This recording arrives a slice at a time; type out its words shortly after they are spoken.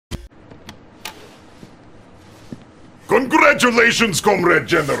Congratulations, Comrade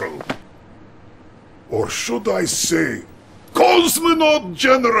General! Or should I say, Cosmonaut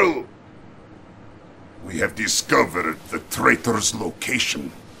General! We have discovered the traitor's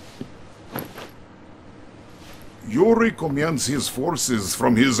location. Yuri commands his forces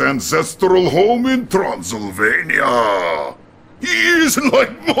from his ancestral home in Transylvania. He is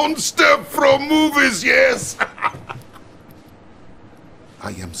like monster from movies, yes!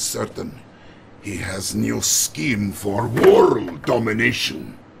 I am certain he has new scheme for world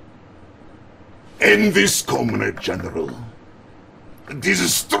domination. End this, Comrade General.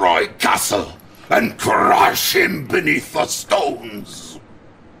 Destroy Castle and crush him beneath the stones.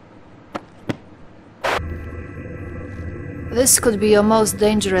 This could be your most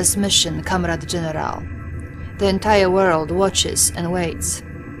dangerous mission, Comrade General. The entire world watches and waits.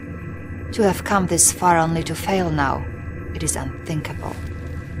 To have come this far only to fail now, it is unthinkable.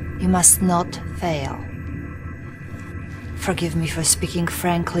 You must not fail. Forgive me for speaking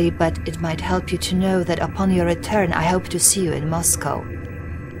frankly, but it might help you to know that upon your return I hope to see you in Moscow.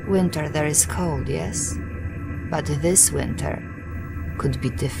 Winter there is cold, yes? But this winter could be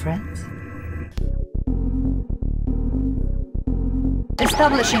different.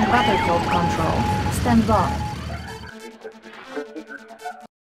 Establishing battlefield control. Stand by.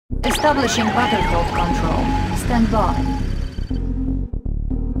 Establishing battlefield control. Stand by.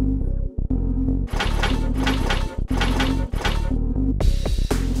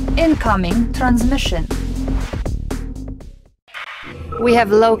 Incoming transmission. We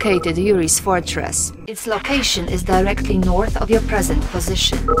have located Yuri's fortress. Its location is directly north of your present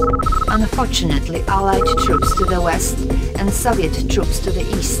position. Unfortunately, Allied troops to the west and Soviet troops to the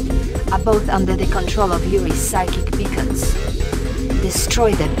east are both under the control of Yuri's psychic beacons.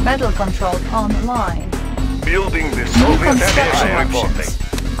 Destroy them. Battle control online. Building the Soviet construction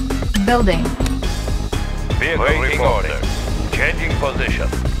reporting. Building. Vehicle reporting. Changing position.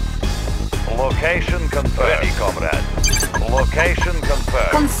 Location confirmed. Ready, comrade. Location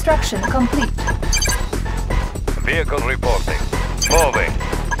confirmed. Construction complete. Vehicle reporting. Moving.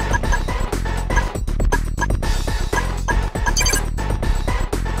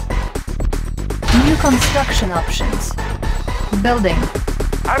 New construction options. Building.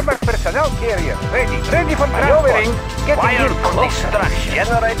 Armored personnel carrier ready. Ready for maneuvering. Wire construction.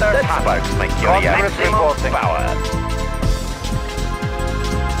 Generator sparks make your maximum power.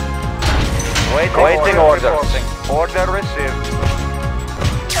 Waiting orders. Order received.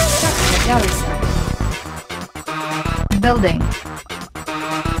 Garrison. Building.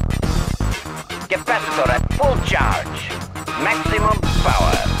 Capacitor at full charge. Maximum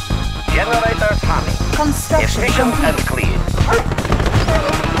power. Generators humming. Construction Efficient complete. and clean.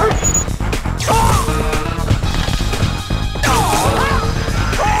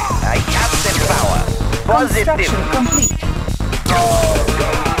 I have the power. Construction Positive. complete.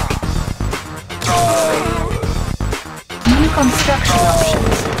 New construction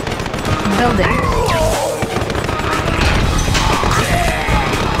options. Building.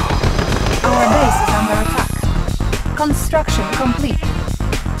 Our base is under attack. Construction complete.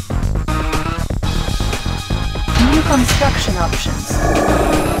 New construction options.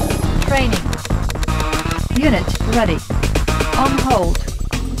 Training. Unit ready. On hold.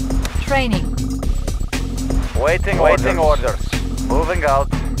 Training. Waiting orders. Moving out.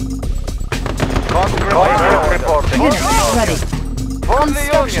 Conscript reporting. Unit ready.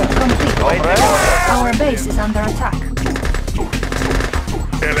 Construction complete. Our base is under attack.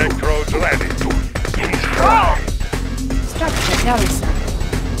 Electrodes ready. Structure garrison.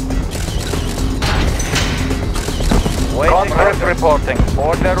 Conscript reporting.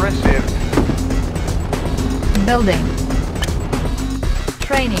 Order received. Building.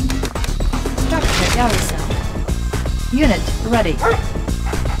 Training. Structure garrison. Unit ready.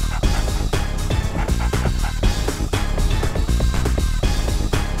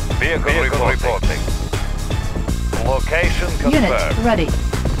 Vehicle reporting. Location confirmed. Unit ready.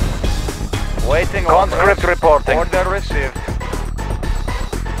 Waiting conscript reporting. Order received.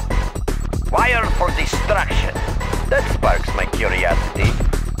 Wire for destruction. That sparks my curiosity.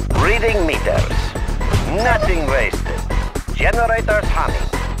 Reading meters. Nothing wasted. Generators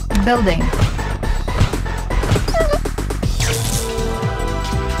humming. Building.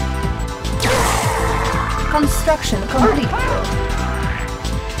 Construction complete.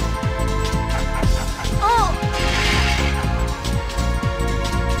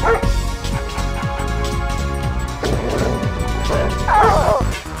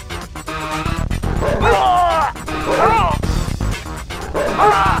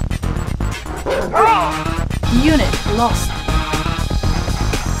 Unit lost.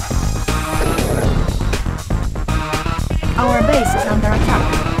 under attack.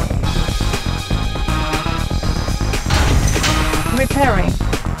 Repairing.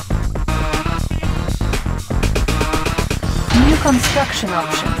 New construction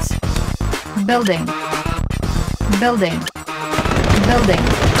options. Building. Building. Building.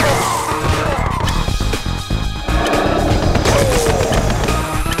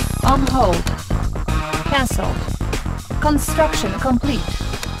 On hold. Cancelled. Construction complete.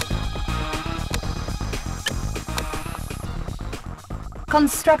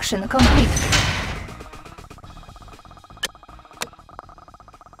 Construction complete.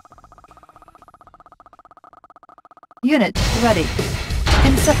 Unit ready.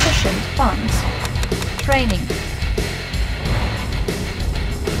 Insufficient funds. Training.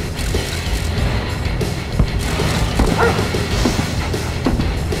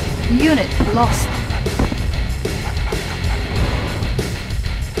 Unit lost.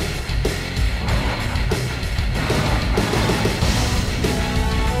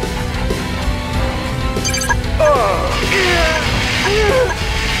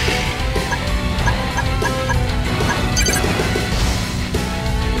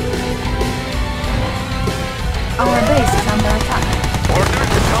 Our base is under attack.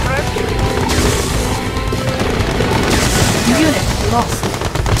 Orders, comrade. Unit lost.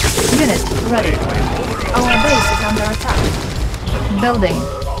 Unit ready. Our base is under attack. Building.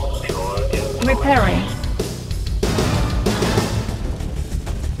 Repairing.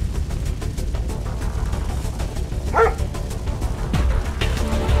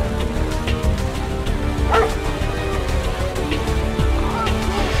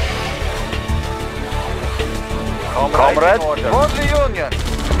 Comrade. For the Union.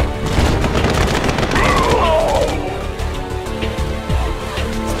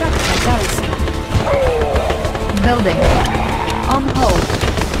 Structure garrison. Building. On hold.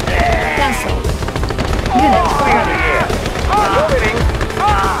 Cancelled. Unit ready.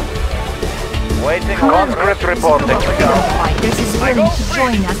 Waiting. Commander, Conscript the reporting. fighters is willing to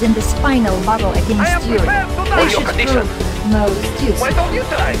join us in this final battle against Yuri. They should prove most Why useful. don't you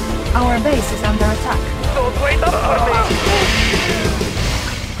die? Our base is under attack. Don't wait up for me.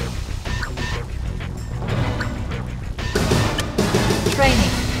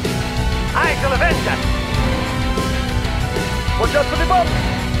 Training. I shall avenge that. Watch out for the bomb.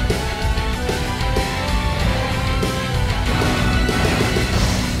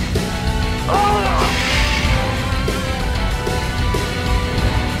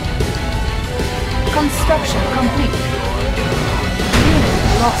 Construction complete.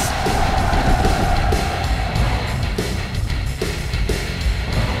 Unit lost.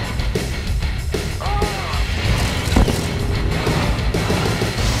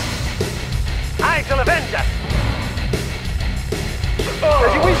 I shall avenge that.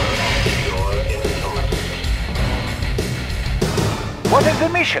 As you wish. What is the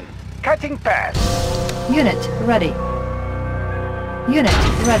mission? Cutting path. Unit ready. Unit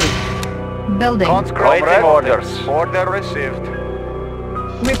ready. Building. Waiting orders. Order received.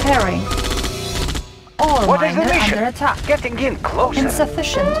 Repairing. Ore What is the miner mission? under attack. Getting in closer.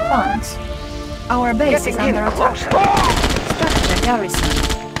 Insufficient funds. Our base is Getting in under attack. closer. Structure garrison.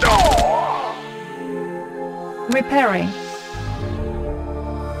 Repairing.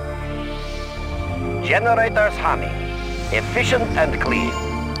 Generators humming. Efficient and clean.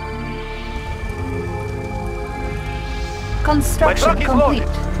 Construction truck is complete.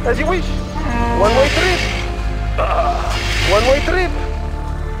 loaded. As you wish. One-way trip. One-way trip.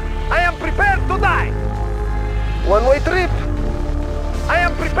 I am prepared to die. One-way trip. I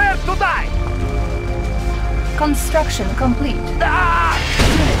am prepared to die. Construction complete. Ah!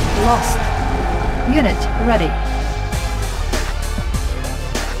 Unit lost. Unit ready.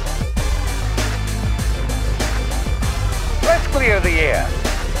 Let's clear the air.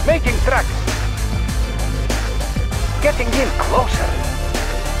 Making tracks. Getting in closer.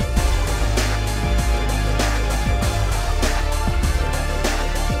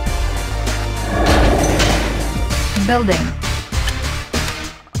 Building.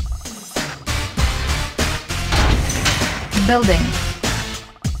 Building.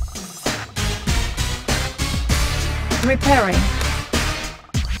 Repairing.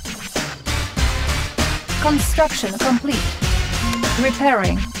 Construction complete.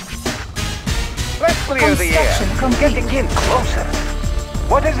 Repairing. Let's clear the air. Construction complete. Getting in closer.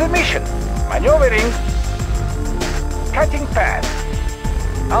 What is the mission? Maneuvering. Cutting path.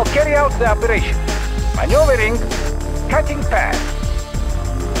 I'll carry out the operation. Maneuvering. Cutting path.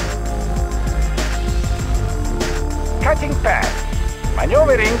 Cutting path.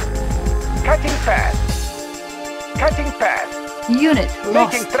 Maneuvering. Cutting path. Cutting path. Unit Making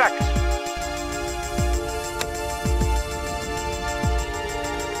lost. tracks.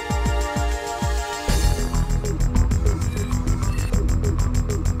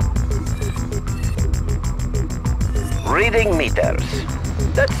 Reading meters.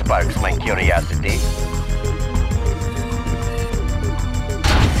 That sparks my curiosity.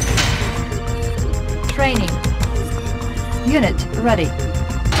 Training. Unit ready.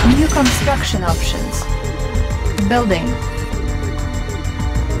 New construction options. Building.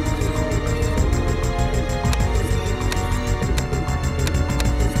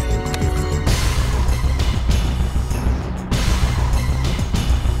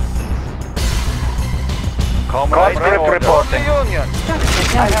 Comrade reporting. Union.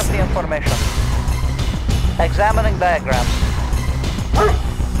 Structure I have garrison. the information. Examining diagrams.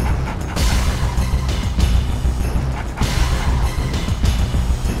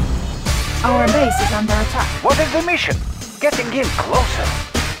 Our base is under attack. What is the mission? Getting in closer.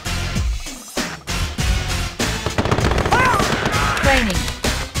 Training.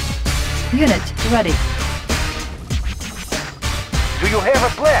 Unit ready. Do you have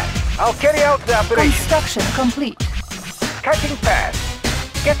a plan? I'll carry out the operation. Construction complete. Cutting path.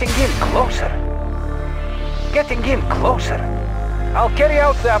 Getting in closer. Getting in closer. I'll carry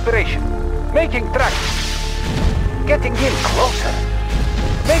out the operation. Making tracks. Getting in closer.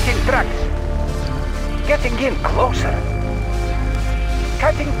 Making tracks. Getting in closer.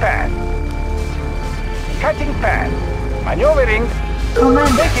 Cutting path. Cutting path. Maneuvering.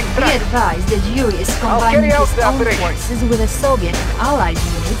 Commander, Making be tracks. advised that Yuri is I'll combining carry out his the own operation. forces with the Soviet and Allied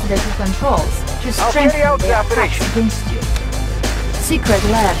units that he controls to I'll carry strengthen out the their attacks operation. against you. Secret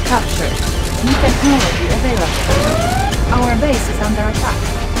lab captured. New technology available. Our base is under attack.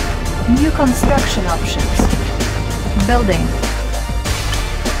 New construction options. Building.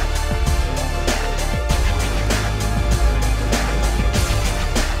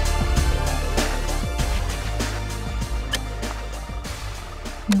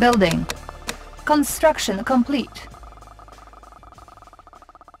 Building. Construction complete.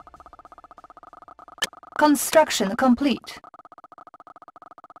 Construction complete.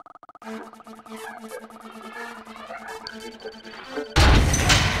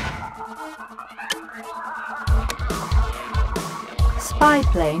 Spy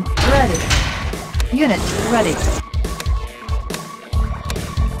plane ready. Unit ready.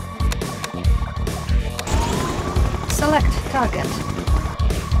 Select target.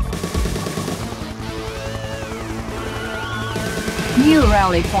 New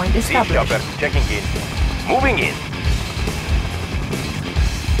rally point Siege established. chopper checking in. Moving in.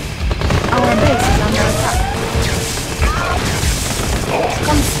 Our base is under attack.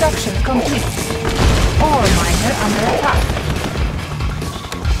 Construction complete. Ore miner under attack.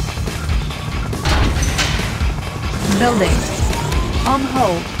 Building. On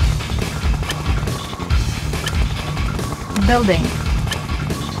hold. Building.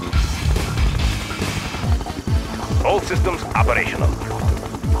 All systems operational.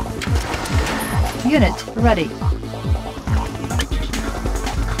 Unit ready.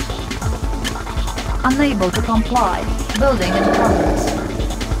 Unable to comply. Building in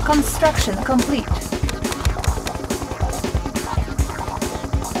progress. Construction complete.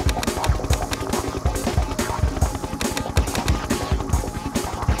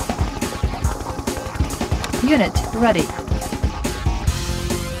 Unit ready.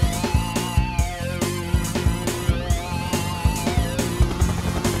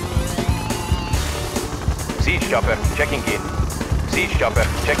 Siege chopper checking in. Siege chopper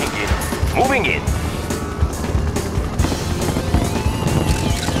checking in. Moving in.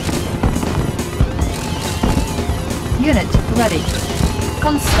 Unit ready.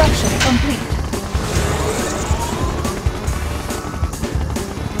 Construction complete.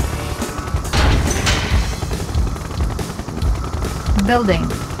 Building.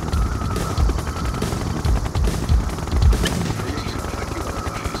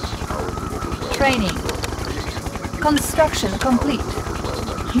 Training. Construction complete.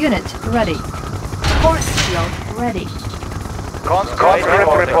 Unit ready. Force field ready. Conscript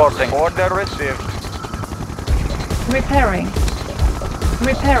reporting. Order received. Repairing.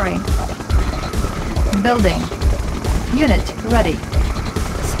 Repairing. Building. Unit ready.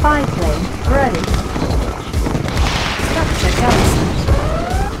 Spy plane ready. Structure garrison.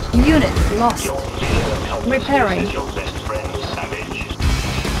 Unit lost. Repairing.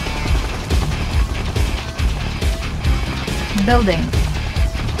 Building.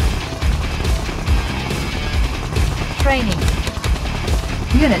 Training.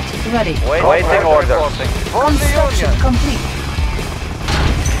 Unit ready. Waiting orders. Construction complete.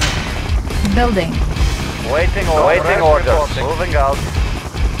 Building. Waiting orders. Moving out.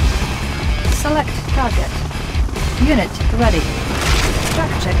 Select target. Unit ready.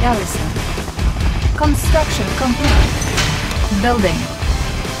 Structure garrison. Construction complete. Building.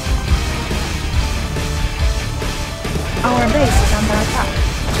 Our base is under attack.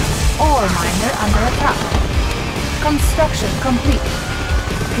 Ore miner under attack. Construction complete.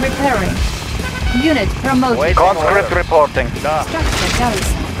 Repairing. Unit promoted. Wait, conscript reporting. Structure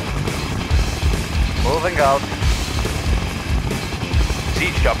garrison. Moving out.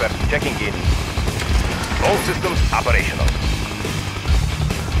 Siege chopper checking in. All systems operational.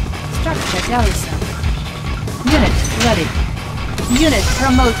 Structure garrison. Unit ready. Unit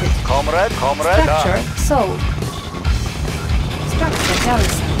promoted. Comrade, comrade. Structure sold. Structure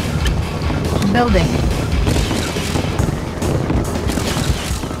garrison. Building.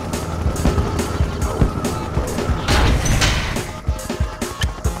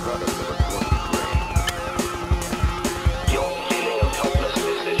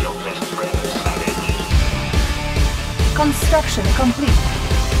 Construction complete.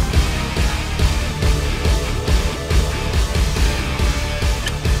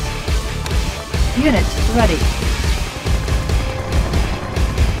 Unit ready.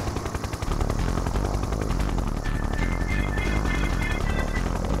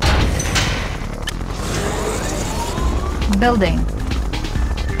 Building.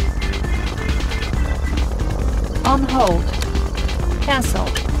 On hold. Cancel.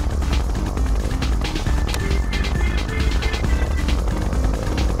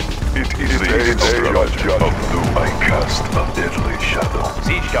 It is the instruction of whom I cast a deadly shadow.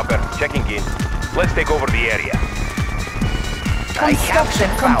 Siege chopper checking in. Let's take over the area. Construction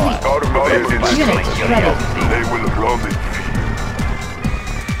complete. Unit ready. They will run in fear.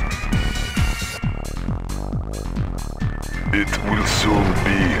 It will soon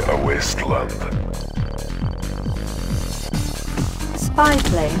be a wasteland. Spy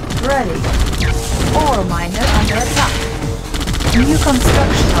plane ready. Ore miner under attack. New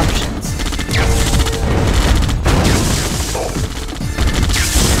construction options.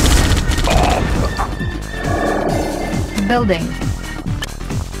 Building.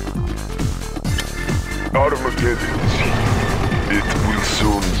 Armageddon. It will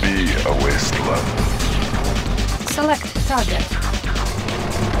soon be a wasteland. Select target.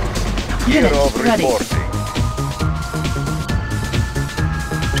 Unit ready.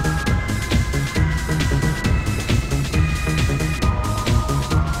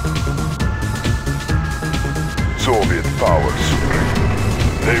 Soviet power supreme.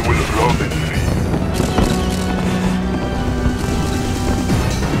 They will run in fear.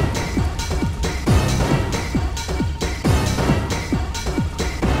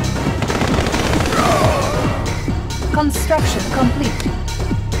 Construction complete.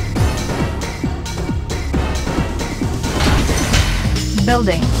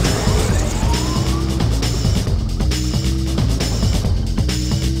 Building.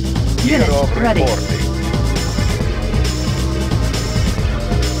 Unit ready.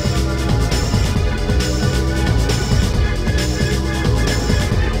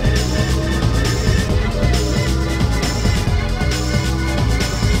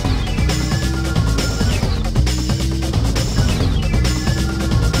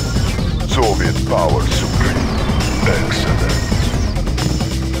 Soviet power supreme. Excellent.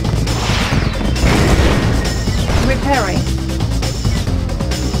 Repairing.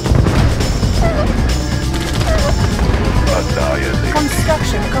 Annihilate.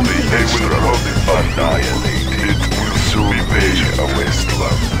 Construction complete. They will run in annihilate. It will soon be a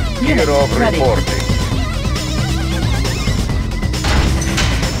wasteland. Unit ready.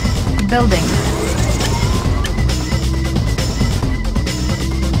 Building.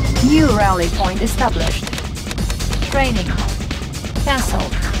 New rally point established. Training.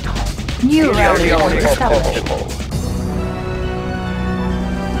 Cancelled. New rally point established.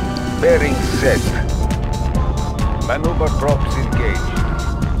 Bearing set. Maneuver props engaged.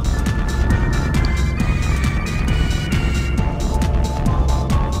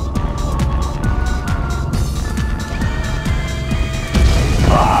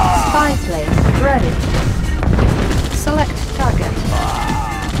 Spy plane ready. Select target.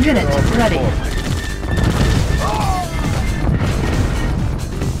 Unit ready.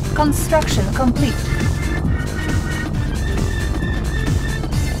 Construction complete.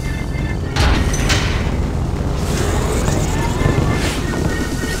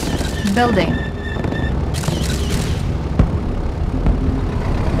 Building.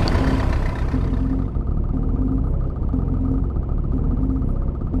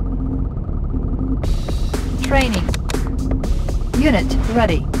 Training. Unit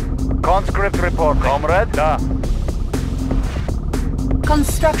ready. Conscript report, comrade.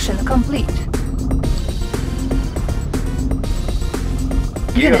 Construction complete.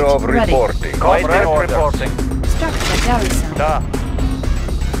 Gear Unit of ready. reporting. Comrade reporting. Structure garrison. Da.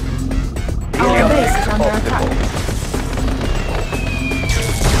 Our base is under attack.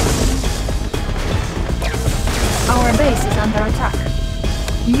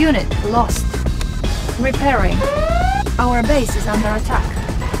 Unit lost. Repairing. Our base is under attack.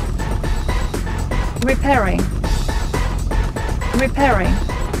 Repairing. Repairing.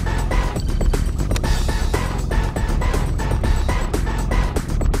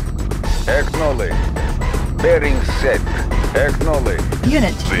 Acknowledge. Bearing set. Acknowledge.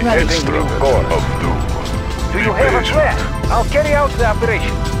 Unit ready. Heading new course. Do you have a plan? I'll carry out the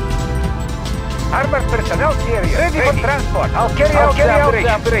operation. Armored personnel carrier. Ready for transport. I'll carry out the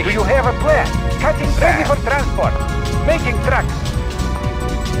operation. Do you have a plan? Cutting ready for transport. Making tracks.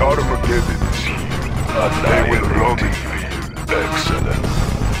 Armageddon received. They will run the field. Excellent.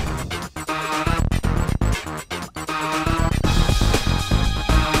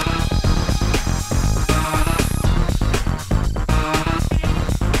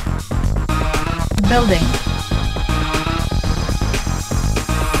 Building.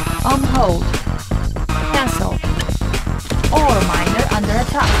 On hold. Cancel. Ore miner under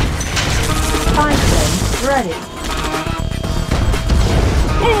attack. Spy plane ready.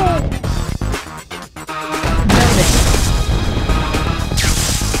 Building.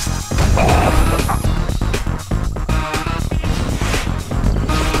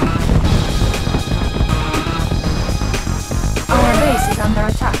 Our base is under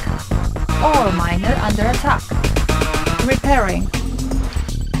attack. Ore miner under attack. Repairing.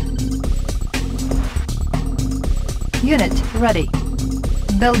 Unit ready.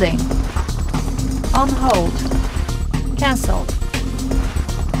 Building. On hold. Cancelled.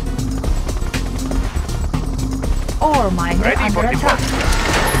 Ore miner Ready under for attack.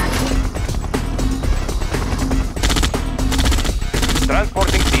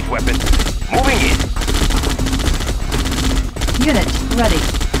 Transporting siege weapon. Moving in. Unit ready.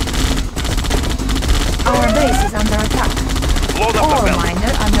 Our base is under attack. Load up the Ore belt.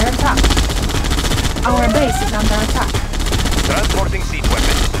 miner under attack. Our base is under attack. Transporting siege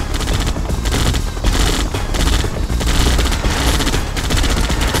weapon.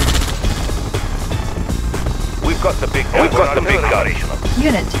 We've got the big gun. We've got the big gun.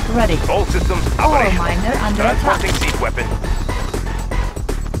 Unit ready. All systems Ore operational. miner under attack. Transporting siege weapon.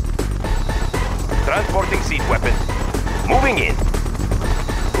 Transporting siege weapon. Moving in.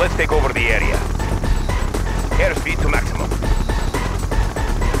 Let's take over the area. Airspeed to maximum.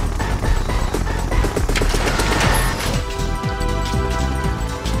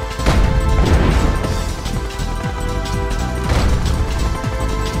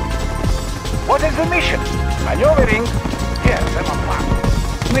 What is the mission? Maneuvering. Yes, I'm on plan.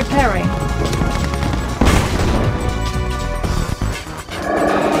 Repairing.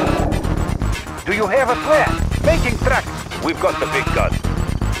 Do you have a plan? Making tracks. We've got the big gun.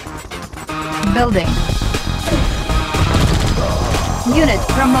 Building. Unit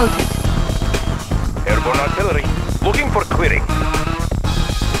promoted. Airborne artillery. Looking for clearing.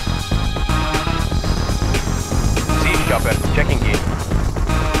 Siege chopper checking in.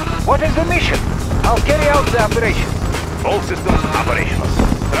 What is the mission? I'll carry out the operation. All systems operational.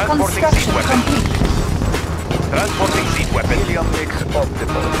 Transporting siege Construction weapon. complete. Transporting siege weapon. Helium mix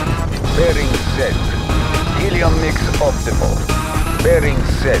optimal. Bearing set. Helium mix optimal. Bearing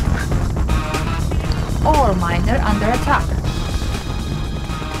set. Ore miner under attack.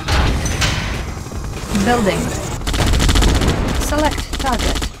 Building. Select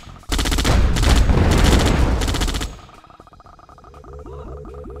target.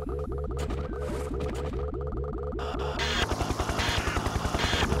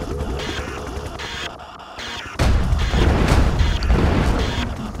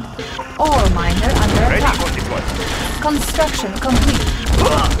 Ore miner under Ready attack. for deployment. Construction complete.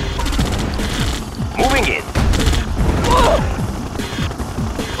 Moving in.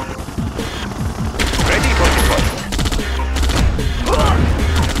 Ready for deployment.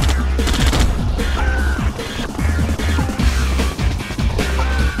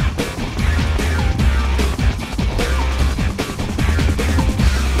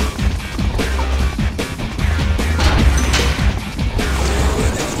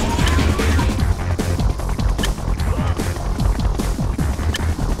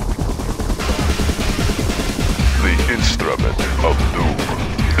 Instrument of doom.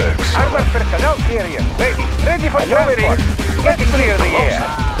 Excellent. Armored personnel carrier. Ready. Ready for transport. Getting clear the air.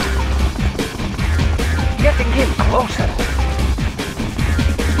 Getting in closer.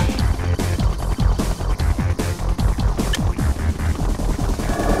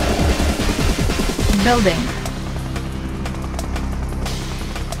 Building.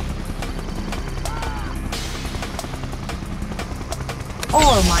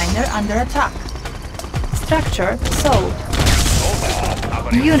 Ore miner under attack. Structure sold.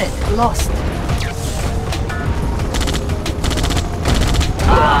 Unit lost.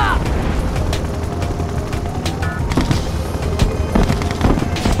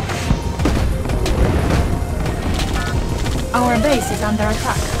 Our base is under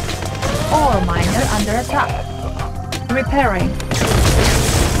attack. Ore miner under attack. Repairing.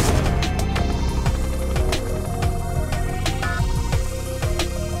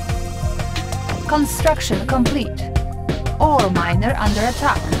 Construction complete. Ore miner under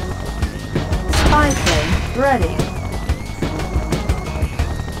attack. Spy plane ready.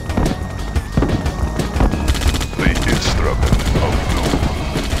 The instrument of doom.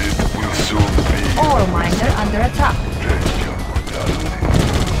 It will soon be... Ore miner under attack. Change your mortality.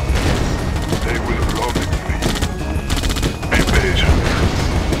 They will rob it free. Be patient.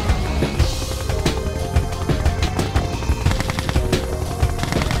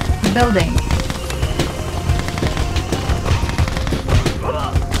 Building.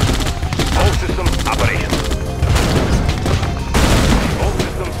 All systems operational. All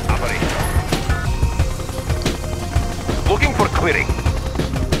systems operational. Looking for clearing.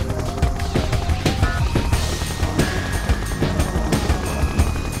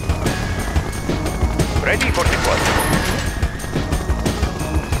 Ready for deployment.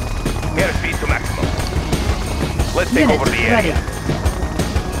 Airspeed to maximum. Let's take over the area. Ready.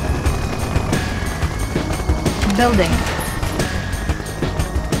 Building.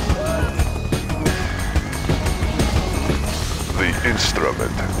 The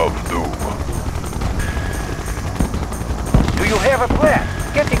instrument of doom. Do you have a plan?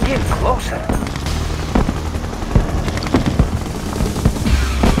 Getting in closer.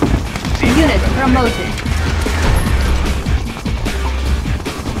 Unit promoted.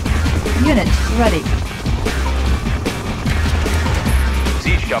 Unit ready.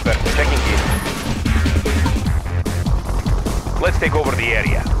 Siege chopper checking in. Let's take over the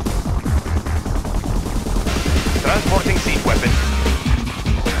area. Transporting siege weapon.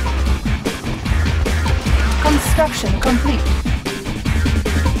 Construction complete.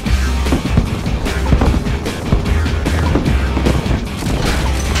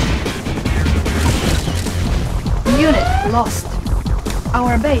 Unit lost.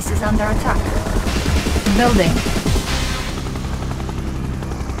 Our base is under attack. Building.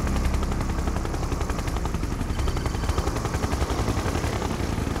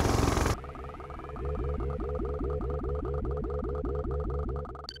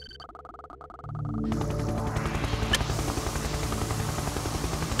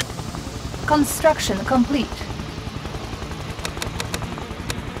 Construction complete.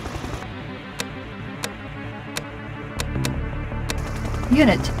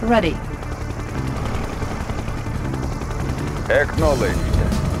 Unit ready. Acknowledged.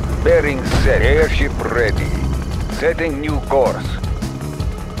 Bearing set. Airship ready. Setting new course.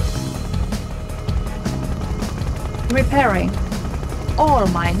 Repairing. Ore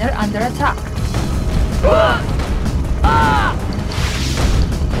miner under attack.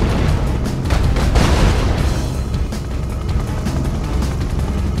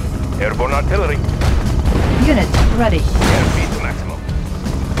 Airborne artillery. Unit ready. Airspeed to maximum.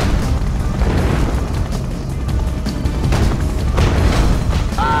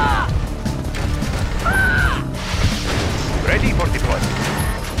 Ready for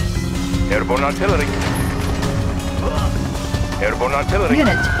deployment. Airborne artillery. Airborne artillery.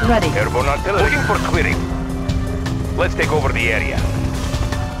 Unit ready. Airborne artillery. Looking for clearing. Let's take over the area.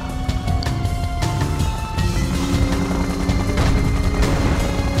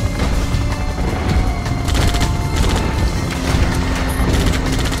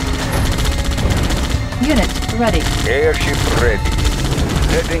 Unit ready. Airship ready.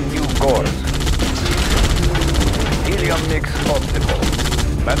 Setting new course. Helium mix optimal.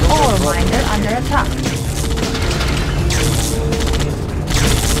 Ore miner under attack.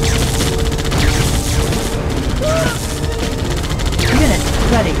 Unit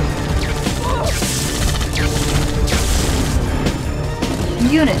ready.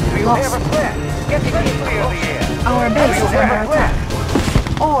 Unit Do you have a lost. plan? Getting in clear the air. Our base Do you is have under a plan?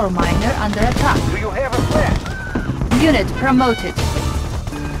 attack. Ore miner under attack. Do you have a plan? Unit promoted.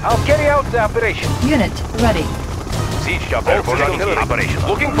 I'll carry out the operation. Unit ready. Siege chopper. Airborne artillery. Operational.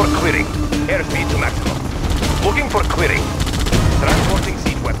 Looking for clearing. Airspeed to maximum. Looking for clearing. Transporting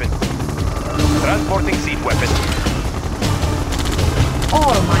siege weapon. Transporting siege weapon.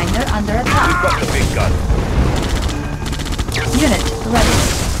 Ore miner under We've attack. got the big gun. Unit ready.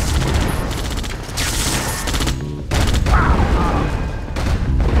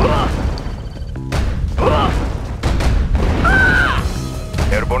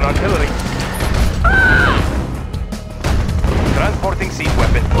 Airborne artillery. Transporting siege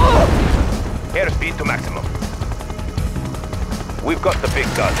weapon. Airspeed to maximum. We've got the big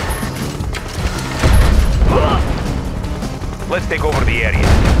gun. Let's take over the area.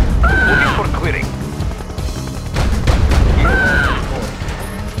 Looking for clearing.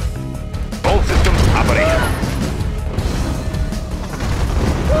 All systems operational.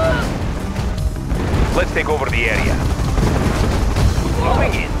 Let's take over the area.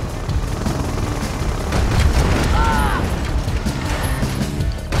 Moving in.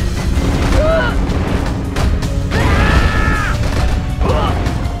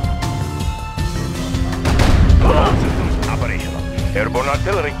 All systems operational. Airborne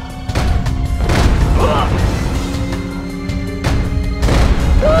artillery.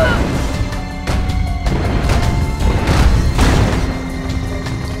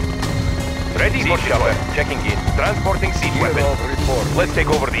 Ready for deployment. Checking in. Transporting siege weapon. Let's take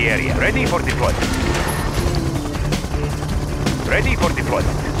over the area. Ready for deployment. Ready for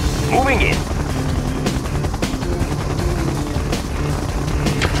deployment. Moving in.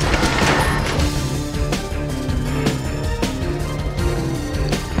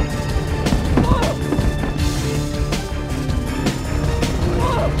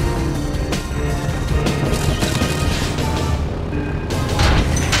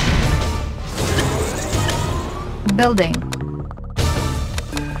 Building.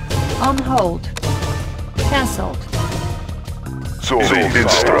 On hold. Cancelled. So the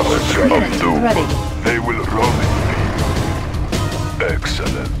instruments of doom. Ready. They will run in me.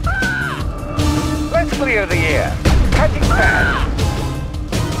 Excellent. Let's clear the air. Cutting path.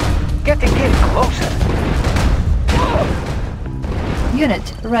 Getting in closer.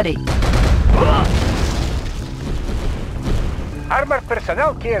 Unit ready. Armored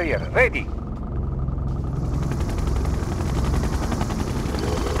personnel carrier ready.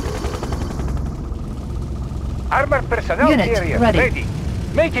 Armored personnel Unit carrier ready.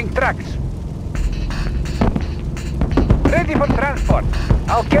 Making tracks. Ready for transport.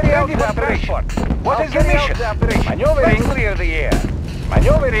 I'll carry out the operation. What is the mission? Maneuvering. Let's clear the air.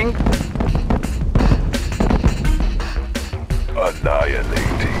 Maneuvering.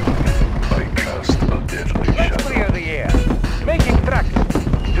 Annihilating. I cast a deadly Let's shadow. clear the air. Making tracks.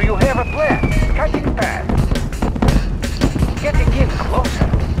 Do you have a plan? Cutting path. Getting in closer.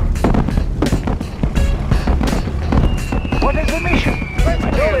 What is the mission? Let's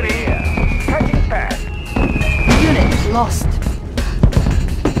clear the air. Cutting path. Unit lost.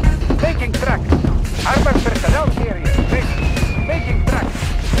 Making tracks. Armored personnel carrier ready. Making tracks.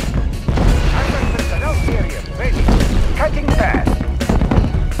 Armored personnel carrier ready. Cutting path.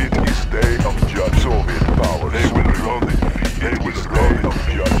 It is day of judgment. Soviet power. They will run in me. They will run of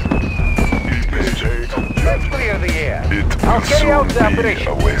judgment. It is day of Let's judgment. clear the air. It I'll will carry out soon the be operation.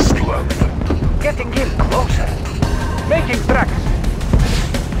 a wasteland. Getting in closer. Making tracks.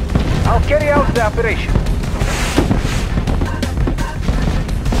 I'll carry out the operation.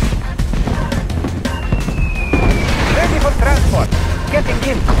 Ready for transport. Getting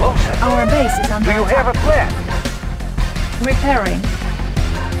in closer. Our base is under Do you have a attack. plan? Repairing.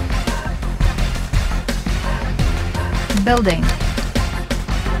 Building.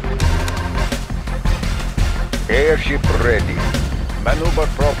 Airship ready. Maneuver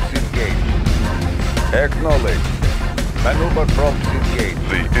props engaged. Acknowledged. Maneuver props engaged.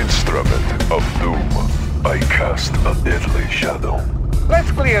 The instrument of doom. I cast a deadly shadow.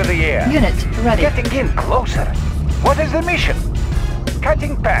 Let's clear the air. Unit ready. Getting in closer. What is the mission?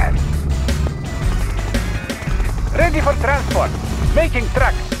 Cutting path. Ready for transport. Making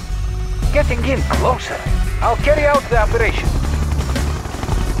tracks. Getting in closer. I'll carry out the operation.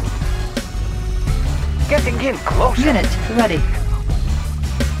 Getting in closer. Unit ready.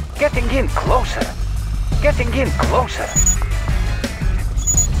 Getting in closer. Getting in closer.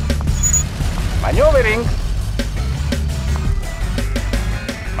 Maneuvering.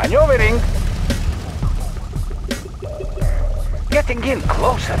 Maneuvering. Getting in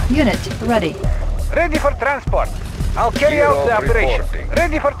closer. Unit ready. Ready for transport. I'll carry out the Zero operation. reporting.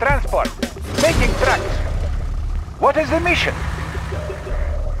 Ready for transport. Making tracks. What is the mission?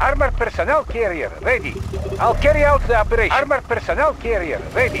 Armored personnel carrier ready. I'll carry out the operation. Armored personnel carrier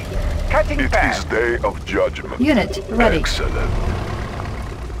ready. Cutting It is path. day of judgment. Unit ready. Excellent.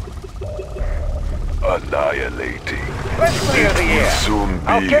 Annihilating. Let's clear the It will air. soon be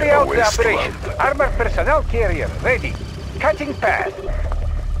I'll carry a out the operation. wasteland. Armored personnel carrier ready. Cutting path.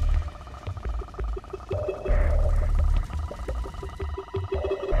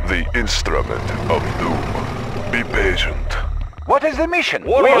 The instrument of doom. Be patient. What is the mission?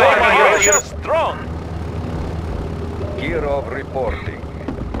 strong. Kirov reporting.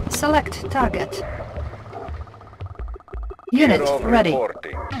 Select target. Unit Kirov ready.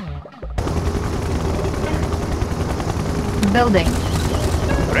 reporting. Building.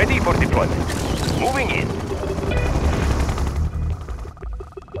 Ready for deployment. Moving in.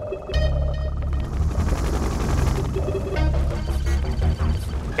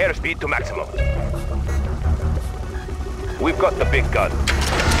 Airspeed to maximum. We've got the big gun.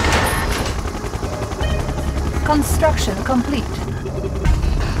 Construction complete.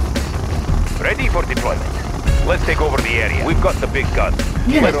 Ready for deployment. Let's take over the area. We've got the big gun.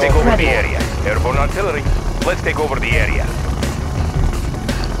 Unit Let's take over ready. the area. Airborne artillery. Let's take over the area.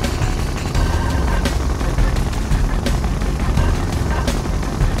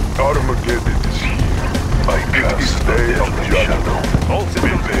 Armageddon is here. I cast day of judgment. All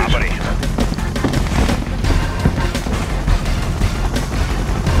systems operational.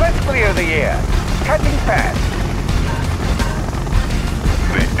 Let's clear the air. Cutting fast.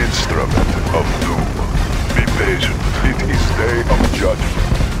 The instrument of doom. Be patient. It is day of judgment.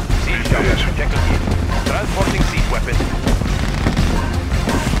 Siege chopper checking in. Transporting siege weapon.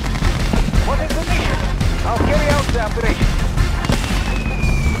 What is the mission? I'll carry out the operation.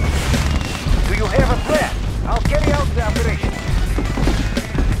 Do you have a plan? I'll carry out the operation.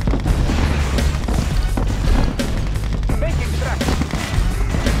 Making traction.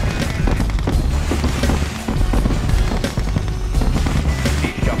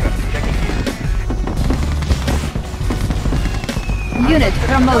 Siege chopper checking in. Unit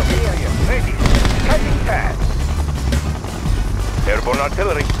promoted. Area ready. Cutting fast. Airborne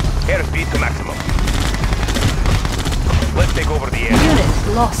artillery. Airspeed to maximum. Let's take over the area.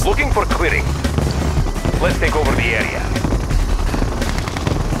 Unit lost. Looking for clearing. Let's take over the area.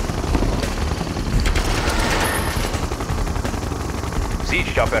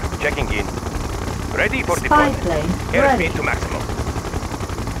 Siege chopper checking in. Ready for Spy deployment. plane Airspeed ready. to maximum.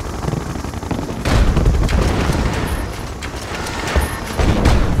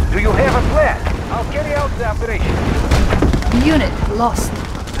 Do you have a plan? I'll carry out the operation. Unit lost.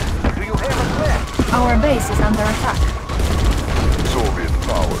 Do you have a plan? Our base is under attack. Soviet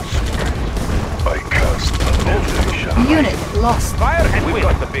powers. I cast a deadly shadow. Unit lost. Fire at will. We've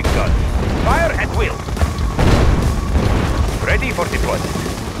got the big gun. Fire at will. Ready for deployment.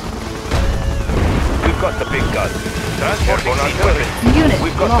 We've got the big gun. Transporting artillery. Unit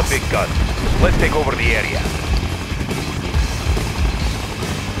We've got lost. the big gun. Let's take over the area.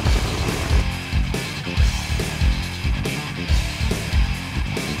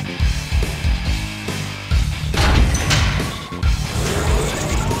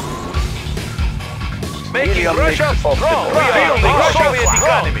 Making Russia strong. We are the Soviet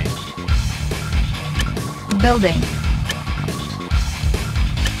economy. Building.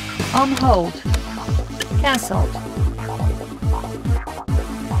 On hold. Cancelled.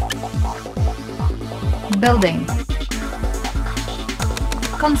 Building.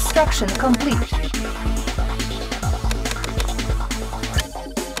 Construction complete.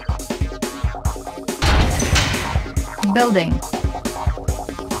 Building.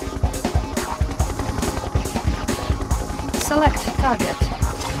 Select target.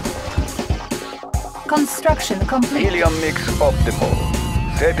 Construction complete. Helium mix optimal.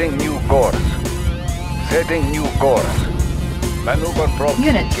 Setting new course. Setting new course. Maneuver prop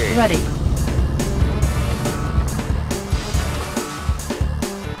Unit engaged. ready.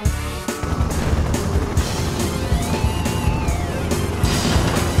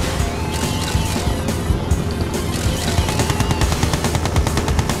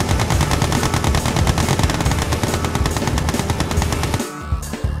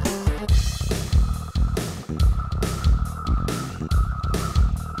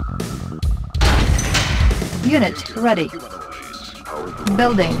 Unit ready.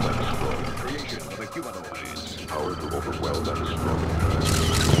 Building.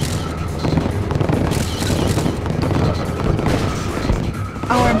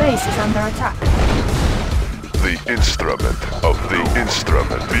 Our base is under attack. The instrument of the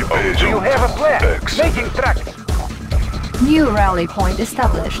instrument. Be patient. Do you have a plan? Excellent. Making traction. New rally point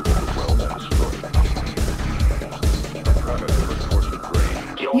established.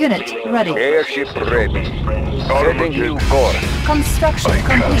 Unit ready. Airship ready. Setting new course. Construction I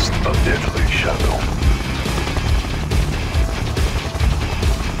complete. cast a deadly shadow.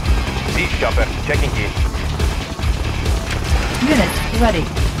 Siege chopper checking in. Unit ready.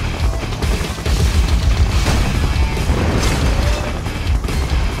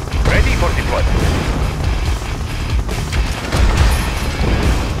 Ready for deployment.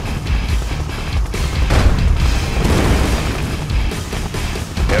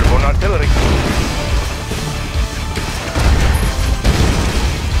 Airborne artillery.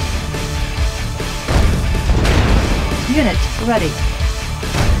 Unit ready.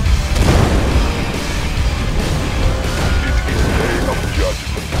 It is day of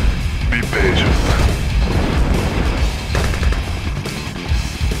judgment. Be patient.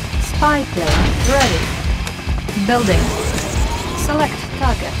 Spy plane ready. Building. Select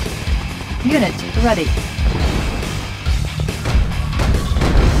target. Unit ready.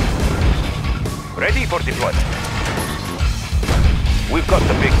 Ready for deployment. We've got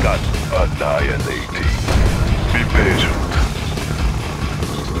the big gun. Annihilating. Be patient.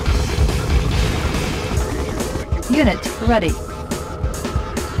 Unit ready.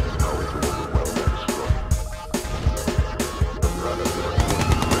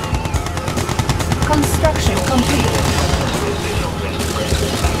 Construction complete.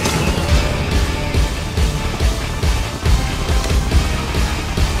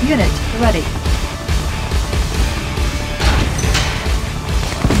 Unit ready.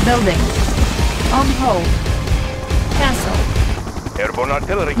 Building. On hold. Cancel. Airborne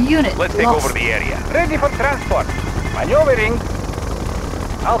artillery. Unit Let's take lost. over the area. Ready for transport. Maneuvering.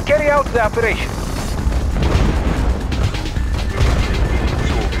 I'll carry out the operation.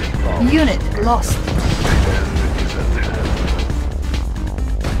 Unit lost.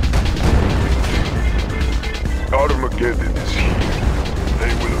 Armageddon is here.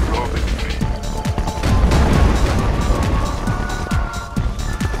 They will run in fear.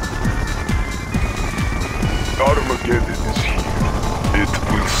 Armageddon is here. It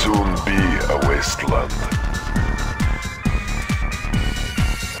will soon be a wasteland.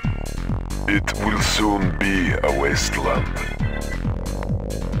 It will soon be a wasteland.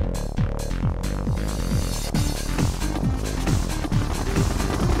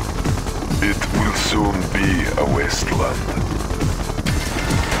 It will soon be a wasteland.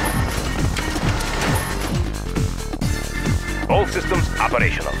 All systems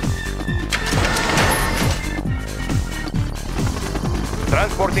operational.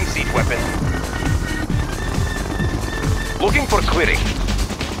 Transporting siege weapon. Looking for clearing.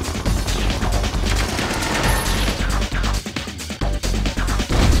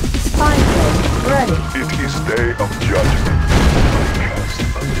 Spy plane ready. It is day of judgment. Cast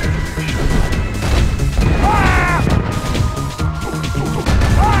a devilish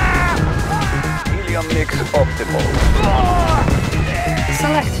Helium mix optimal.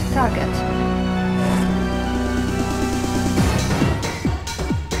 Select target.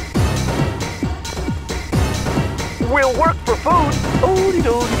 We'll work for food.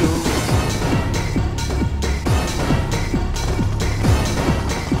 Oodie-doodie-doo.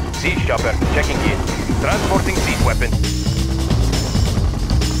 Siege chopper checking in. Transporting siege weapon.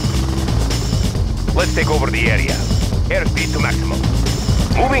 Let's take over the area. Airspeed to maximum.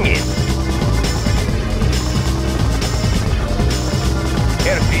 Moving in.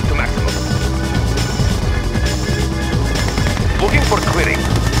 Airspeed to maximum. Looking for clearing.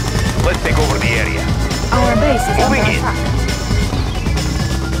 Let's take over the area. Our base is Moving under in. attack.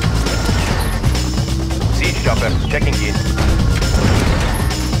 Siege chopper checking in.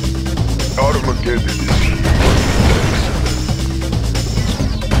 Armageddon is here.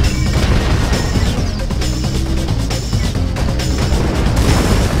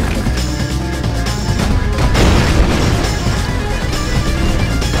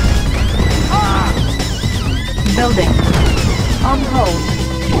 Building. On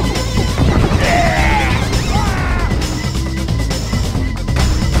hold.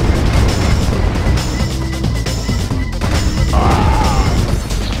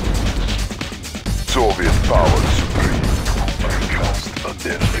 Soviet power supreme. I cast a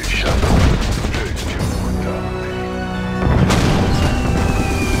deadly shadow. Face your mortality.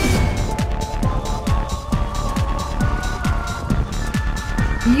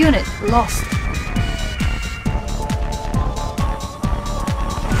 Unit lost.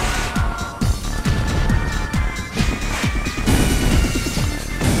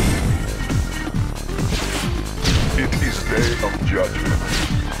 It is day of judgment.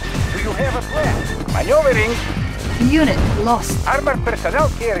 Do you have a plan? Maneuvering. Unit lost. Armored personnel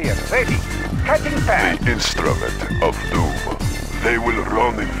carrier ready. Cutting path. The instrument of doom. They will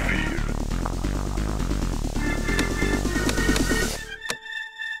run in fear.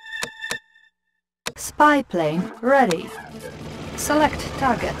 Spy plane ready. Select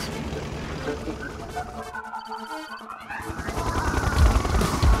target.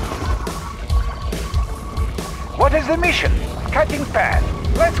 What is the mission? Cutting path.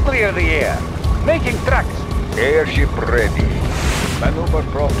 Let's clear the air. Making tracks. Airship ready. Maneuver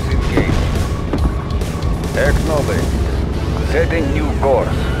props engaged. Acknowledged. Setting new course.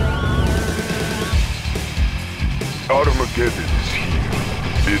 Armageddon is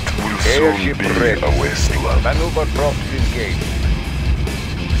here. It will soon Airship be ready. a wasteland. Maneuver props engaged.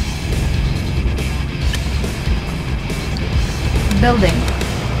 Building.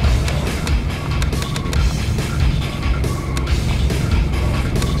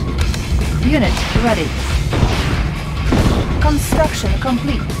 Unit ready. Construction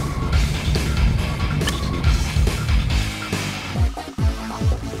complete.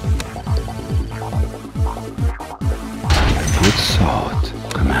 Good thought,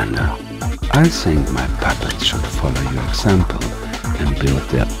 Commander. I think my puppets should follow your example and build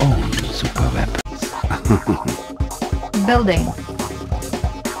their own super weapons. Building.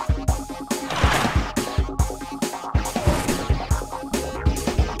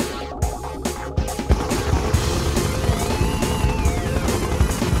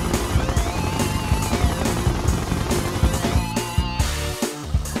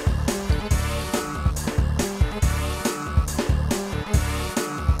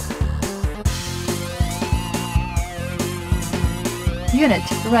 Unit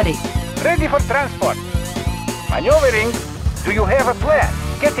ready. Ready for transport. Maneuvering. Do you have a plan?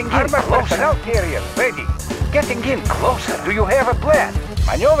 Getting in closer. Personnel carrier ready. Getting in closer. Do you have a plan?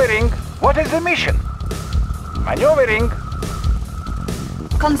 Maneuvering. What is the mission? Maneuvering.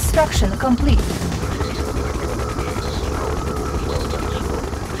 Construction complete.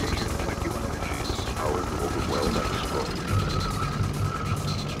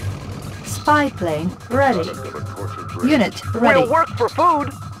 Spy plane ready. Unit ready. We'll work for food.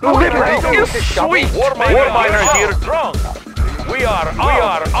 Liberty is sweet. War miners here strong. We are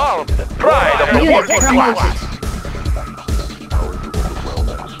armed. Pride of the Unit working promoted. class.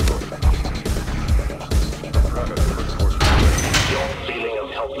 Your feeling of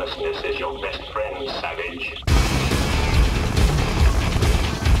helplessness is your best friend, savage.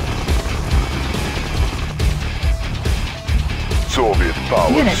 Soviet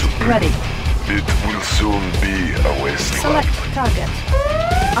power Unit supreme. ready. It will soon be a wasteland. Select target.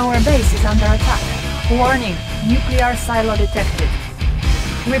 Our base is under attack. Warning, nuclear silo detected.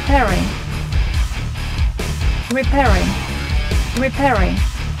 Repairing. Repairing. Repairing.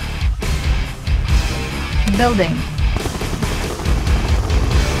 Building.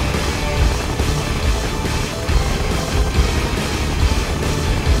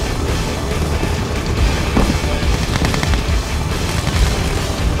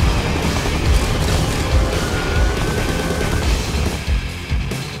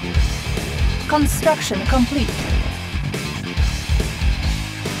 Construction complete.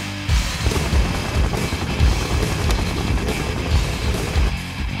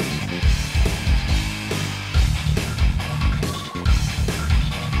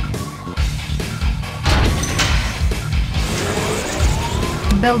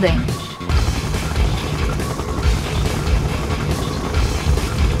 Building.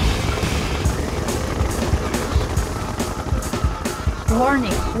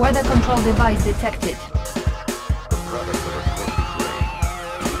 Warning, weather control device detected.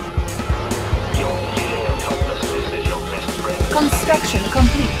 Your feeling of helplessness is your best friend. Construction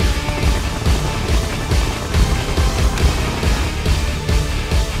complete.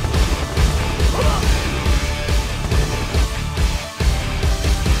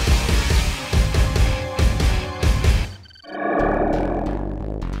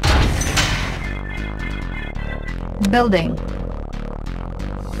 Building.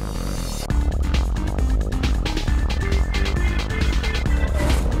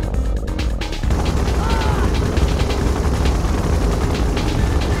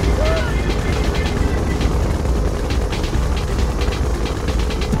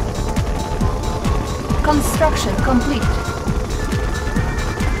 Construction complete.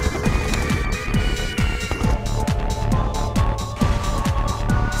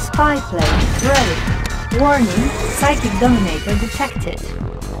 Spy plane ready. Warning, psychic dominator detected.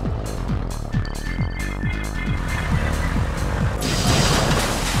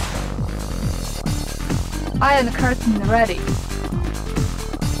 Iron curtain ready.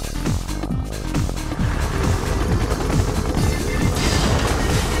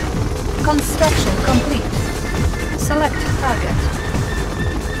 Construction complete. Select target.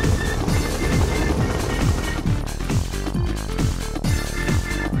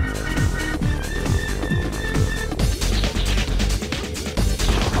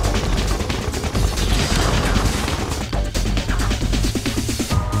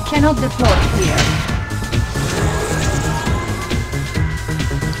 Cannot deploy here.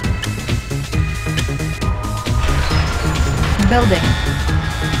 Building.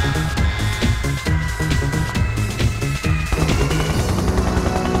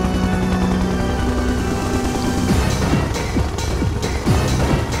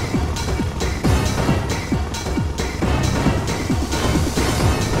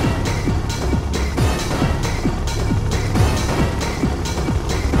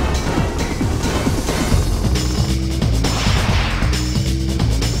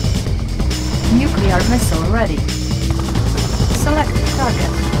 Nuclear missile ready.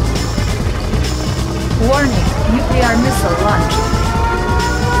 target. Warning, nuclear missile launched.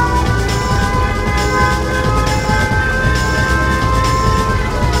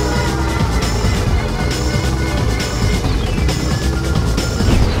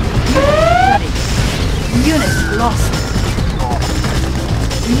 Unit lost.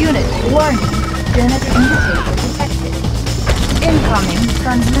 Unit warning. Genetic mutator detected. Incoming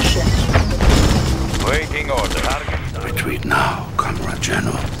transmission. Waiting order. Retreat now, Comrade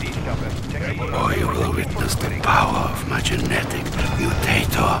General, or you will witness the power of my genetic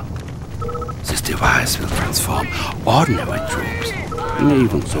mutator. This device will transform ordinary troops, and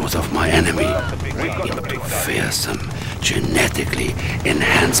even those of my enemy, into fearsome, genetically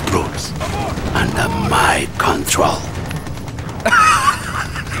enhanced brutes under my control.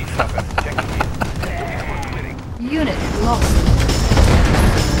 Unit lost.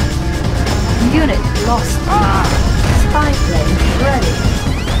 Unit lost. Spy plane ready.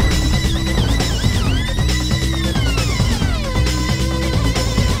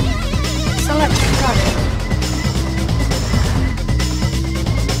 Select target.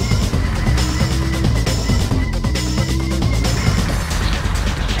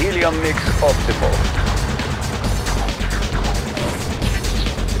 Helium mix optimal.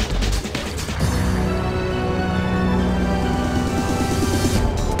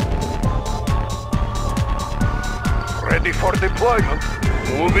 Ready for deployment.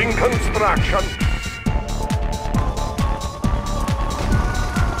 Moving construction.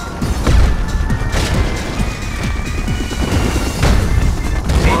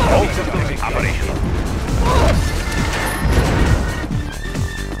 All systems operational.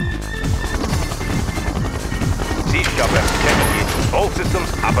 Siege chopper checked. All systems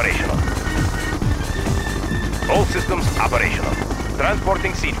operational. All systems operational.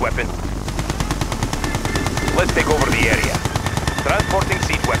 Transporting siege weapon. Let's take over the area. Transporting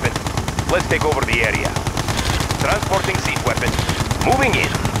siege weapon. Let's take over the area. Transporting siege weapon. Moving in.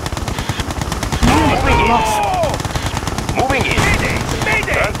 Moving in. Moving in.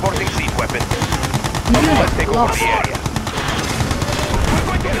 Transporting siege weapon. Let's take over the area.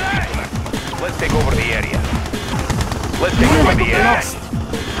 Let's take over the area. Let's take over the area.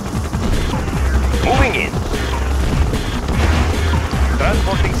 Moving in.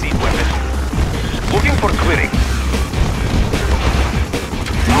 Transporting siege weapon. Looking for clearing.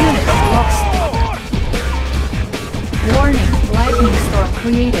 Unit lost. Warning, lightning storm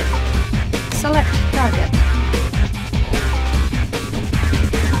created. Select target.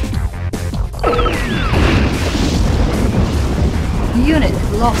 Unit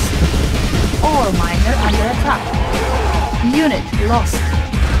lost. Ore miner under attack. Unit lost.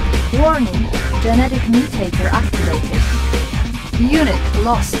 Warning, genetic mutator activated. Unit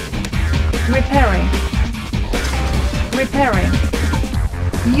lost. Repairing. Repairing.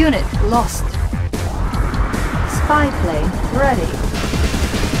 Unit lost. Spy plane ready.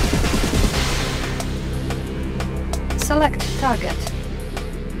 Select target.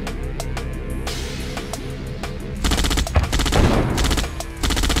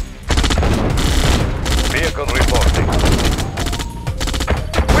 Vehicle reporting.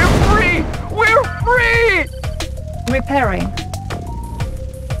 We're free! We're free! Repairing.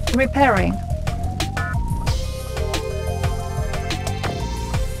 Repairing.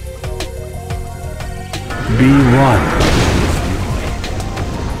 B1.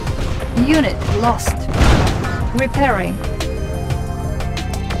 Unit lost. Repairing.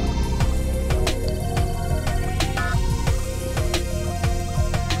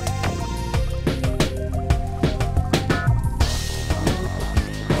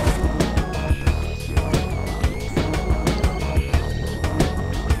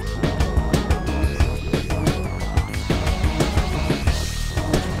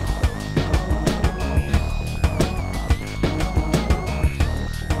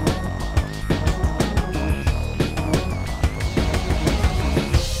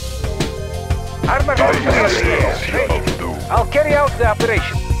 I'll carry out the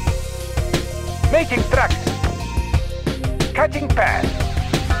operation. Making tracks. Cutting path.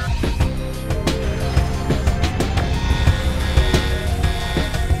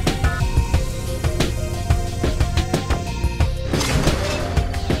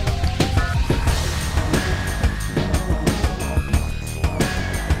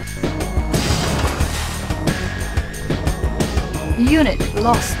 Unit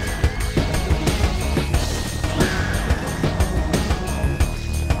lost.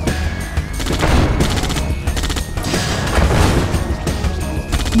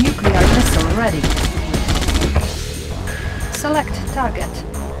 Nuclear missile ready. Select target.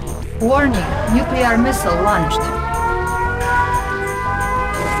 Warning, nuclear missile launched.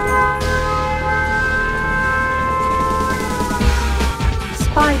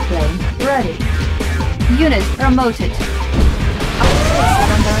 Unit promoted. Our base is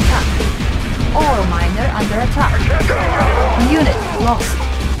under attack. Ore miner under attack. Unit lost.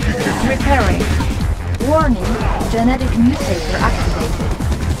 Repairing. Warning, genetic mutator activated.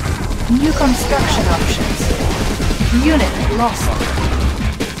 New construction options. Unit lost.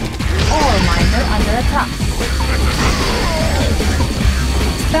 Ore miner under attack.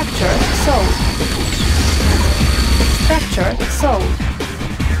 Structure sold. Structure sold.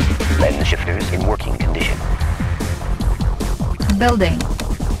 Lens shifters in working condition. Building.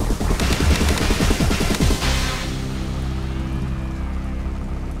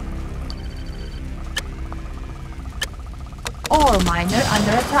 Ore miner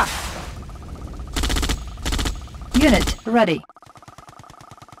under attack. Unit ready.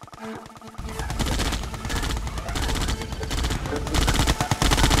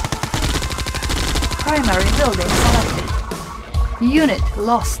 Primary building selected. Unit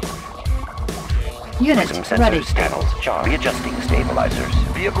lost. Unit Prism ready. sensors stable. Readjusting stabilizers.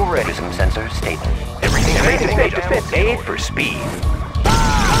 Vehicle ready. Prism sensor stable. Everything ready. Made for speed.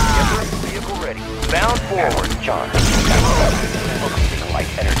 Vehicle ready. Bound forward. Charge. Focusing light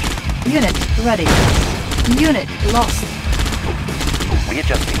energy. Unit ready. Unit lost.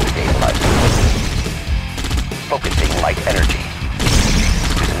 Readjusting stabilizers. Focusing light energy.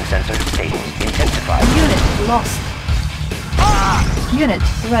 Prism sensor stable. Intensified. Unit lost. Unit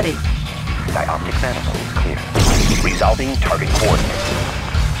ready. Dioptic manifold clear. Resolving target coordinates.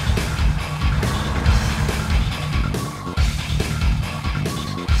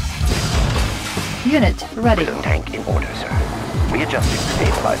 Unit ready. Prism tank in order, sir. Readjusting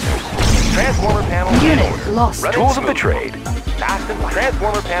stabilizers. Transformer panels in Unit order. lost. Tools of the trade. Fast and light.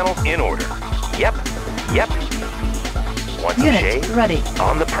 Transformer panels in order. Yep. Once a Unit shade, ready.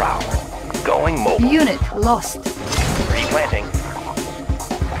 on the prowl. Going mobile. Unit lost. Replanting.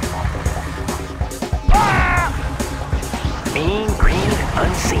 Mean green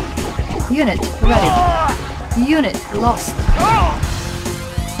unseen. Unit ready. Unit lost.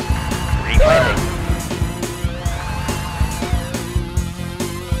 Replanting.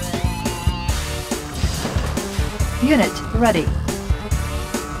 Unit ready.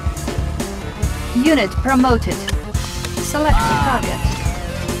 Unit promoted. Select target.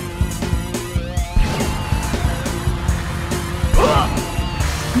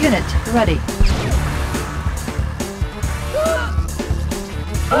 Unit ready.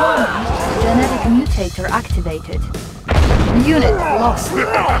 Genetic mutator activated. Unit lost.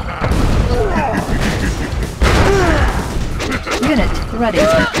 Unit ready.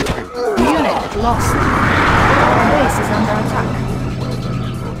 Unit lost. Our base is under attack.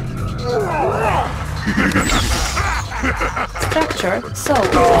 Structure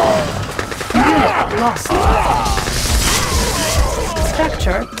sold. Unit lost.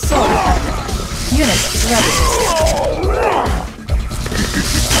 Structure sold. Unit ready.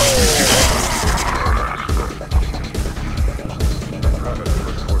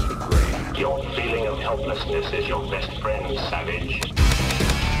 Your feeling of helplessness is your best friend, Savage.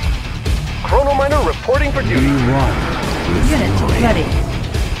 Chronominer reporting for duty. Unit ready.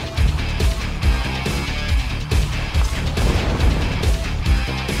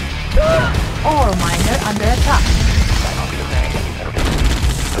 Ore miner under attack.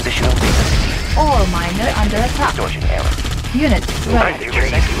 Positional data. Ore miner under attack. Distortion error. Unit ready.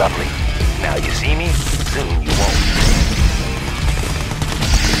 You're lovely. Now you see me, soon you won't.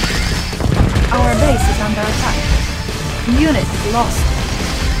 Our base is under attack. Unit lost.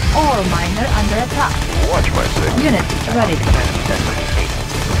 Ore miner under attack. Watch my six. Unit ready.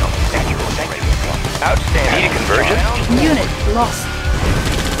 Outstanding. Need a conversion? Unit lost.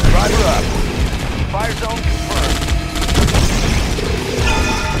 Roger up. Fire zone confirmed.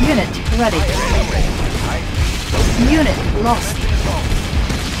 Unit ready. Unit lost.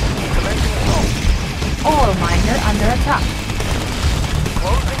 Ore miner under attack.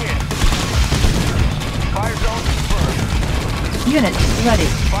 Closing in. Fire zone confirmed. Unit ready.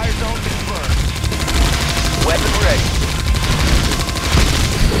 Fire zone confirmed. Weapon ready.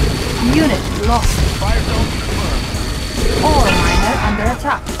 Unit lost. Fire zone confirmed. Ore miner under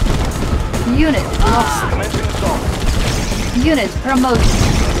attack. Unit lost. Commencing assault. Unit promoted.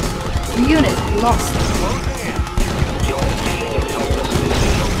 Unit lost. Closing in. Your feeling of helplessness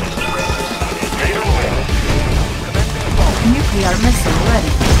is your best friend, Savage. Commencing assault. Nuclear missile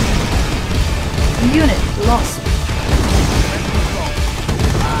ready. Unit lost.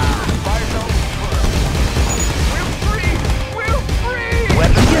 Fire zone confirmed. We're free!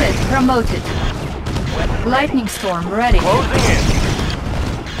 Weapon Unit promoted. Lightning storm ready. closing in.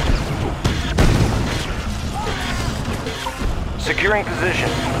 Securing position.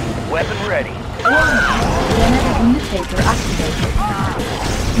 Weapon ready. Genetic mutator activated.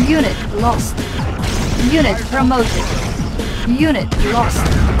 Unit lost. Unit promoted. Unit lost.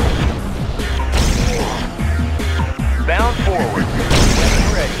 Bound forward. Weapon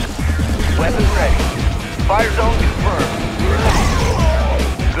ready. Weapon ready. Fire zone confirmed.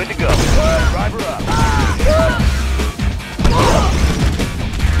 Good to go. Driver up.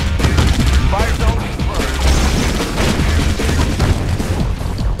 Fire zone confirmed.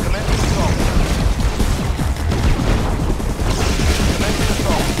 Commencing assault. Commencing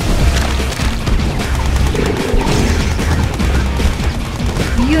assault.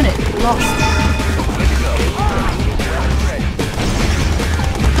 Unit lost. Good to go. Weapon ready.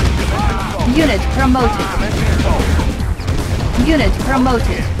 Unit promoted. Commencing assault. Unit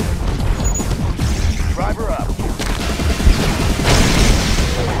promoted. Driver up.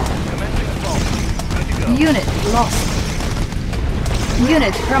 Commencing assault. Good to go. Unit lost.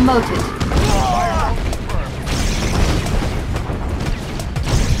 Unit promoted. Fire confirmed.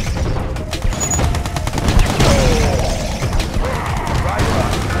 Driver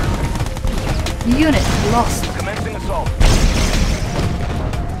up. Unit lost. Commencing assault.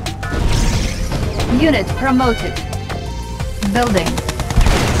 Unit promoted. Building.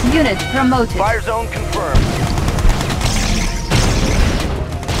 Unit promoted. Fire zone confirmed.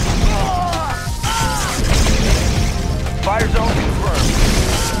 Fire zone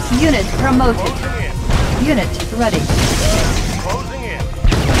confirmed. Unit promoted. Closing in. Unit ready. Closing in.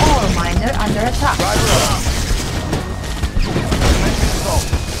 Ore miner under attack. Driver up. Commencing assault.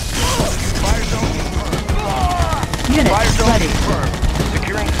 Fire zone confirmed. Unit Fire zone ready. confirmed.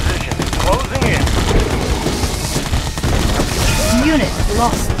 Securing position. Closing in. Unit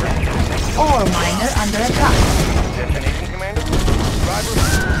lost. Ore miner under attack. Destination commander. Driver.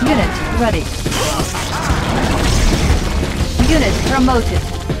 Unit ready. Unit promoted.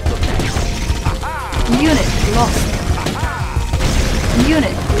 Unit lost.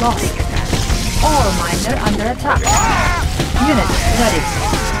 Unit lost. Ore miner under attack. Unit ready.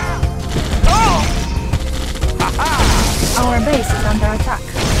 Our base is under attack.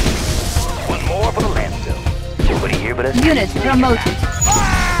 One more for the landfill. Nobody here but us. Unit promoted.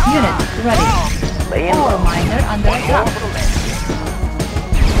 Unit ready. Laying Ore low. miner under One more attack. for the landfill.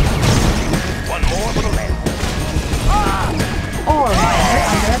 One more for the landfill. Ore miner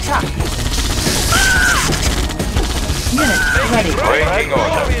under attack. Unit ready. Waiting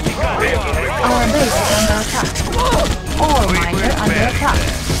order. Our base is under attack. Ore miner under attack.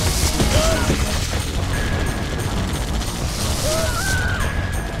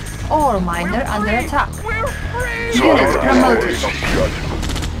 Ore miner under attack. Unit promoted.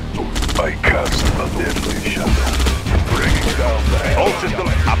 I cast a deadly shadow. Bringing down the all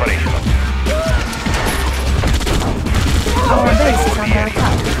systems operational. Our base is under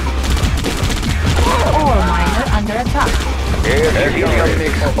attack. Ore miner under attack. Area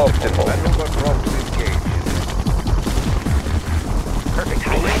mix optimal. Perfect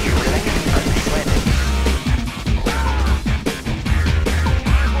timing.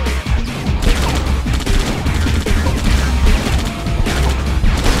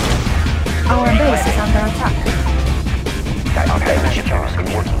 Our base is under attack. Shifters in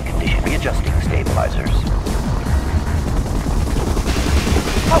working condition. Readjusting stabilizers.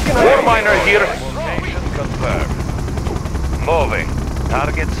 Ore miner here. Location confirmed. Moving.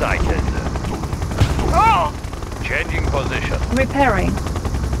 Target sighted. Changing position. Repairing.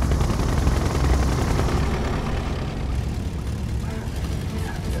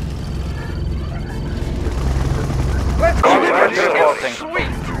 Reporting.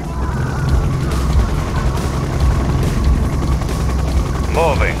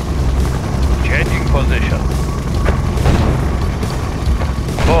 Moving. Changing position.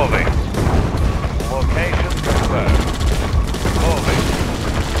 Moving. Location confirmed. Moving.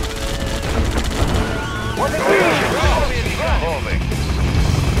 Moving.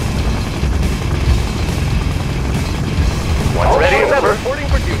 Once ready as ever. Reporting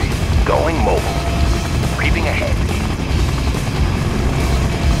for duty. Going mobile. Creeping ahead.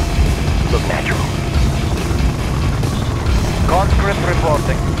 Look natural. Conscript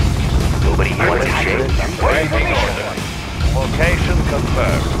reporting. Nobody here but us. Waiting order. Location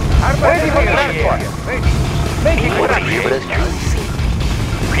confirmed. Ready for transport. Nobody here but us.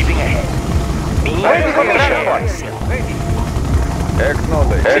 Creeping ahead. Ready for transport.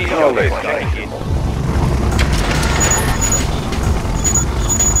 Acknowledge. Acknowledge.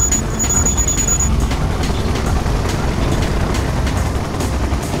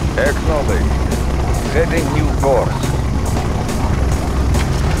 Acknowledge. Setting new course.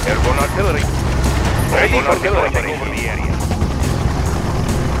 Airborne artillery. Ready for artillery. Take over the area.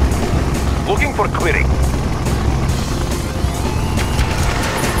 Looking for clearing.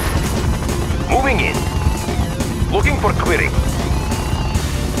 Moving in. Looking for clearing.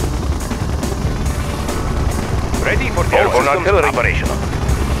 Ready for airborne artillery operational.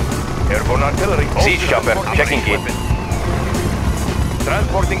 Airborne artillery. Siege chopper checking in.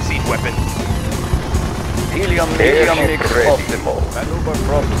 Transporting siege weapon. Helium mix optimal. Maneuver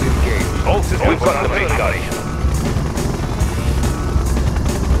props engaged. All systems. We've got the bridge operational.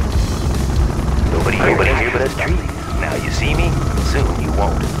 Nobody here but us trees. Now you see me, soon you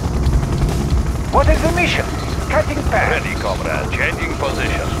won't. What is the mission? Cutting path. Ready, comrade. Changing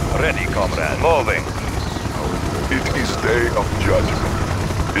position. Ready, comrade. Moving. It is day of judgment.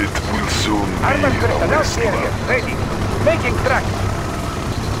 It will soon be Armored a personnel wasteland. carrier ready. Making track.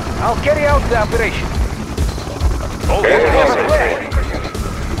 I'll carry out the operation. All We have a systems plan. ready.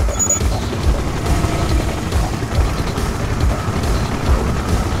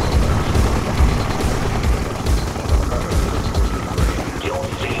 Your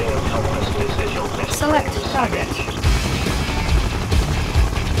feeling of helplessness is your best Select friend, target. Savage.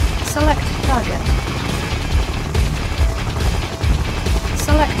 Select target.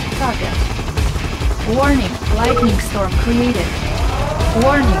 Select target. Warning, lightning storm created.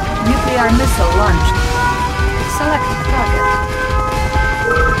 Warning, nuclear missile launched. Select target.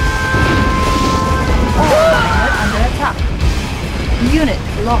 All miner under attack. Unit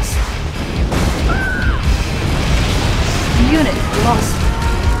lost. Unit lost.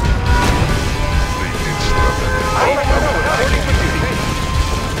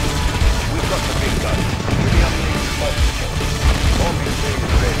 We've got the big gun. Helium mix optimal. Bombing phase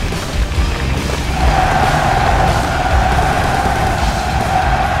ready.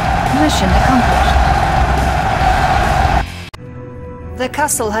 Mission accomplished. The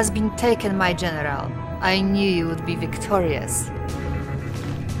castle has been taken, my general. I knew you would be victorious.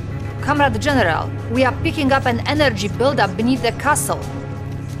 Comrade General, we are picking up an energy buildup beneath the castle.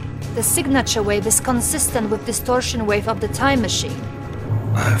 The signature wave is consistent with distortion wave of the time machine.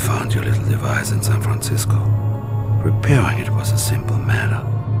 I found your little device in San Francisco. Repairing it was a simple matter.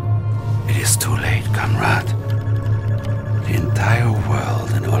 It is too late, comrade. The entire world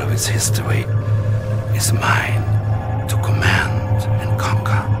and all of its history is mine to command and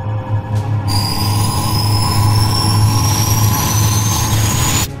conquer.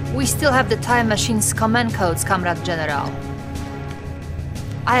 We still have the time machine's command codes, Comrade General.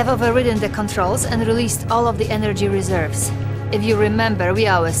 I have overridden the controls and released all of the energy reserves. If you remember, we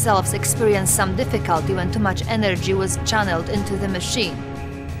ourselves experienced some difficulty when too much energy was channeled into the machine.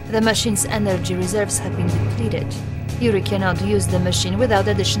 The machine's energy reserves have been depleted. Yuri cannot use the machine without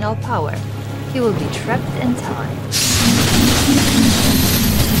additional power. He will be trapped in time.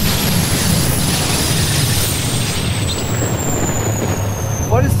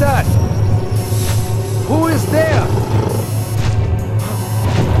 What is that? Who is there?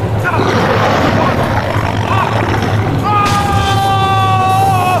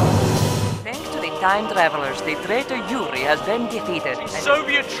 Thanks to the time travelers, the traitor Yuri has been defeated.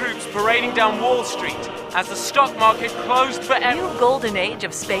 Soviet troops parading down Wall Street as the stock market closed for A new golden age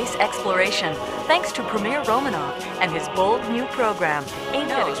of space exploration, thanks to Premier Romanov and his bold new program. He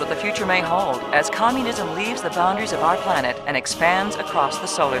knows what the future may hold as communism leaves the boundaries of our planet and expands across the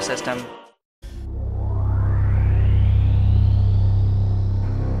solar system.